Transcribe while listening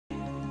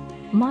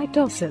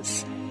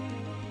Mitosis.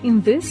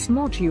 In this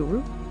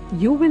module,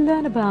 you will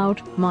learn about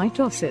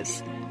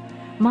mitosis.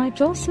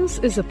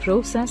 Mitosis is a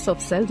process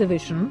of cell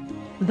division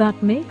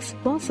that makes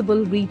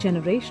possible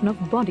regeneration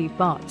of body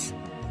parts.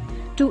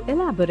 To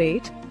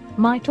elaborate,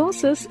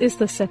 mitosis is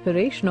the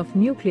separation of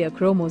nuclear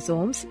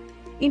chromosomes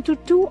into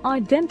two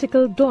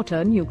identical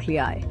daughter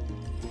nuclei.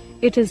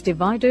 It is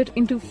divided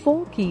into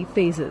four key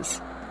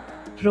phases: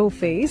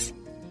 prophase,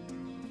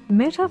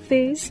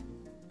 metaphase,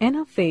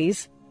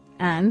 anaphase,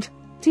 and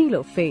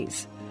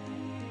telophase.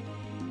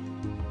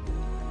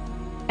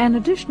 An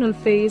additional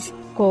phase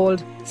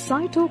called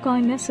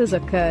cytokinesis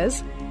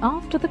occurs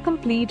after the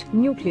complete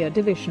nuclear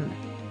division.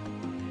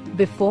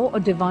 Before a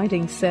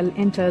dividing cell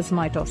enters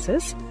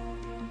mitosis,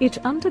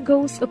 it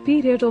undergoes a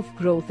period of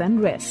growth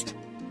and rest.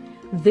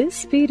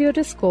 This period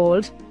is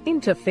called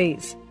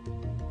interphase.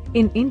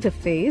 In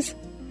interphase,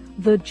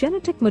 the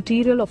genetic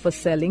material of a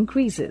cell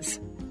increases.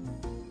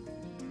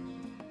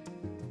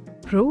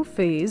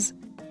 Prophase.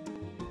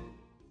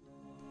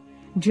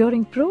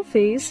 During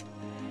prophase,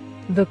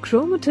 the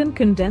chromatin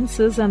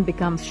condenses and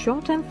becomes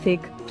short and thick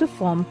to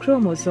form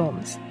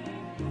chromosomes.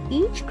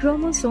 Each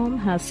chromosome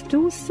has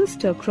two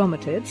sister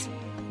chromatids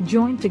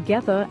joined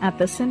together at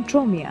the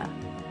centromere.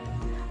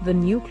 The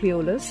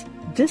nucleolus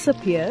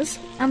disappears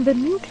and the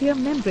nuclear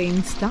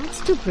membrane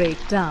starts to break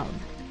down.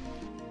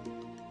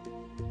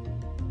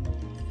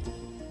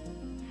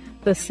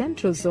 The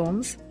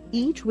centrosomes,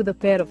 each with a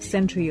pair of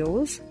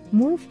centrioles,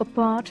 move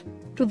apart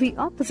to the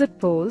opposite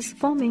poles,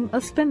 forming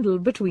a spindle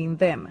between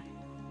them.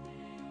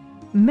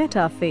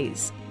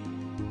 Metaphase.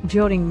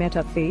 During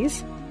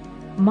metaphase,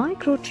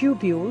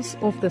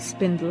 microtubules of the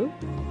spindle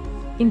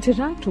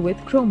interact with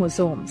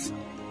chromosomes.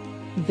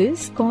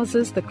 This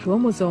causes the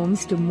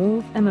chromosomes to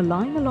move and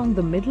align along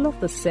the middle of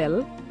the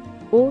cell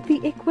or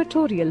the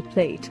equatorial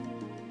plate.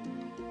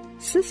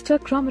 Sister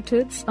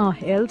chromatids are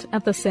held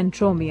at the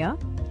centromere,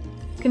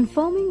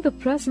 confirming the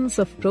presence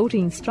of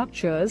protein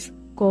structures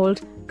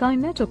called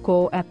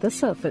kinetochore at the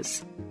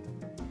surface.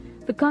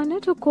 The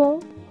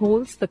kinetochore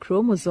holds the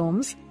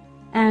chromosomes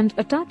and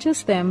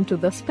attaches them to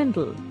the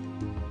spindle.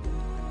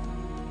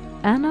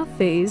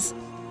 Anaphase.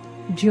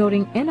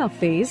 During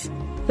anaphase,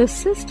 the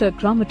sister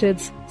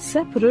chromatids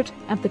separate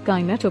at the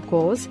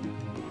kinetochores,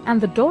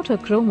 and the daughter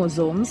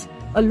chromosomes,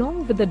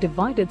 along with the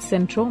divided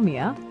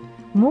centromere,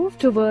 move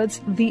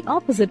towards the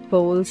opposite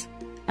poles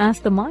as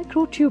the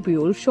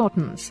microtubule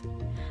shortens.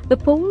 The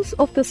poles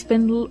of the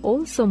spindle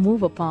also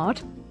move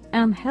apart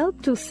and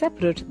help to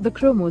separate the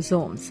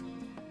chromosomes.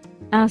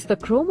 As the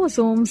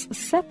chromosomes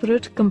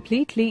separate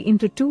completely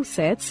into two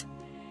sets,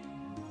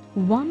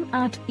 one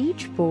at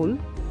each pole,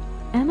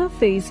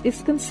 anaphase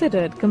is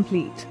considered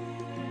complete.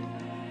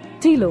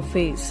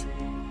 Telophase.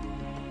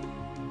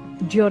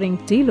 During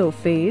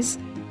telophase,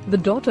 the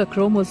daughter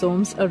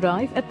chromosomes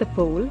arrive at the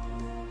pole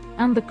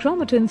and the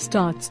chromatin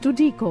starts to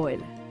decoil.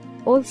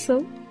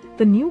 Also,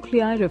 the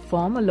nuclei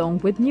reform along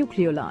with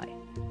nucleoli.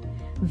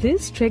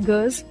 This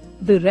triggers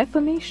the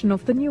reformation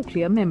of the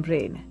nuclear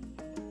membrane.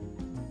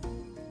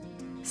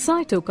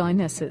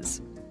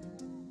 Cytokinesis.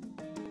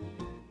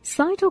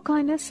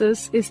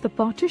 Cytokinesis is the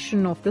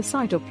partition of the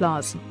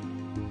cytoplasm.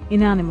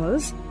 In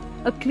animals,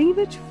 a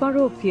cleavage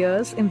furrow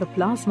appears in the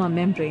plasma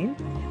membrane,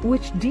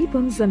 which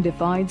deepens and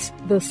divides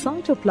the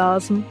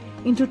cytoplasm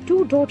into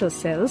two daughter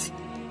cells,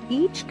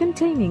 each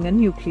containing a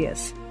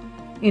nucleus.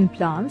 In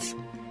plants,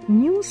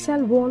 new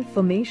cell wall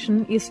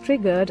formation is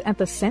triggered at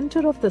the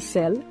center of the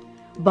cell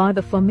by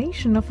the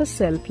formation of a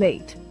cell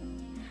plate.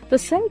 The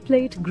cell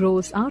plate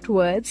grows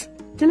outwards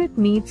till it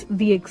meets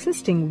the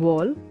existing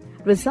wall,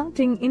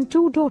 resulting in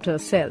two daughter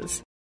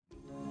cells.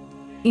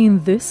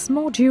 In this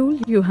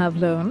module, you have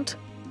learned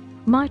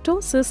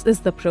mitosis is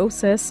the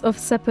process of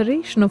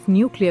separation of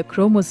nuclear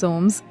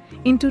chromosomes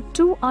into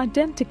two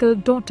identical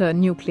daughter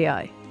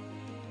nuclei.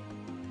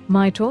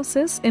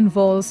 Mitosis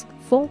involves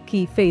four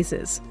key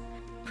phases: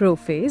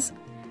 prophase,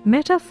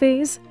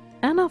 metaphase,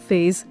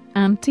 anaphase,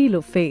 and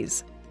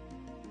telophase.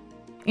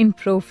 In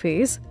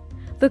prophase,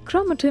 the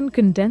chromatin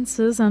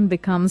condenses and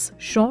becomes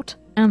short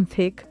and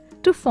thick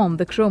to form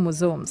the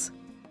chromosomes.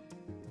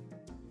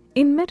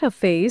 In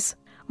metaphase,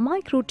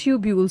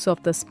 microtubules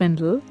of the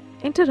spindle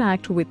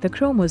interact with the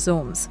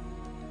chromosomes.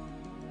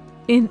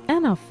 In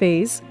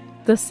anaphase,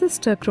 the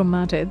sister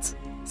chromatids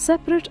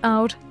separate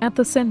out at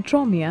the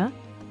centromere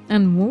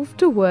and move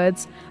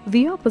towards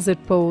the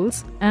opposite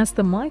poles as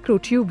the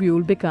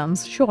microtubule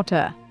becomes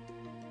shorter.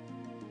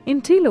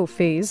 In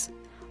telophase,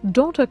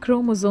 daughter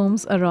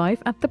chromosomes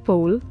arrive at the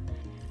pole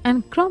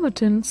and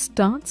chromatin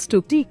starts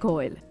to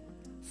decoil,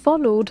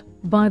 followed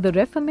by the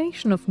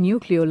reformation of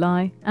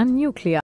nucleoli and nuclei.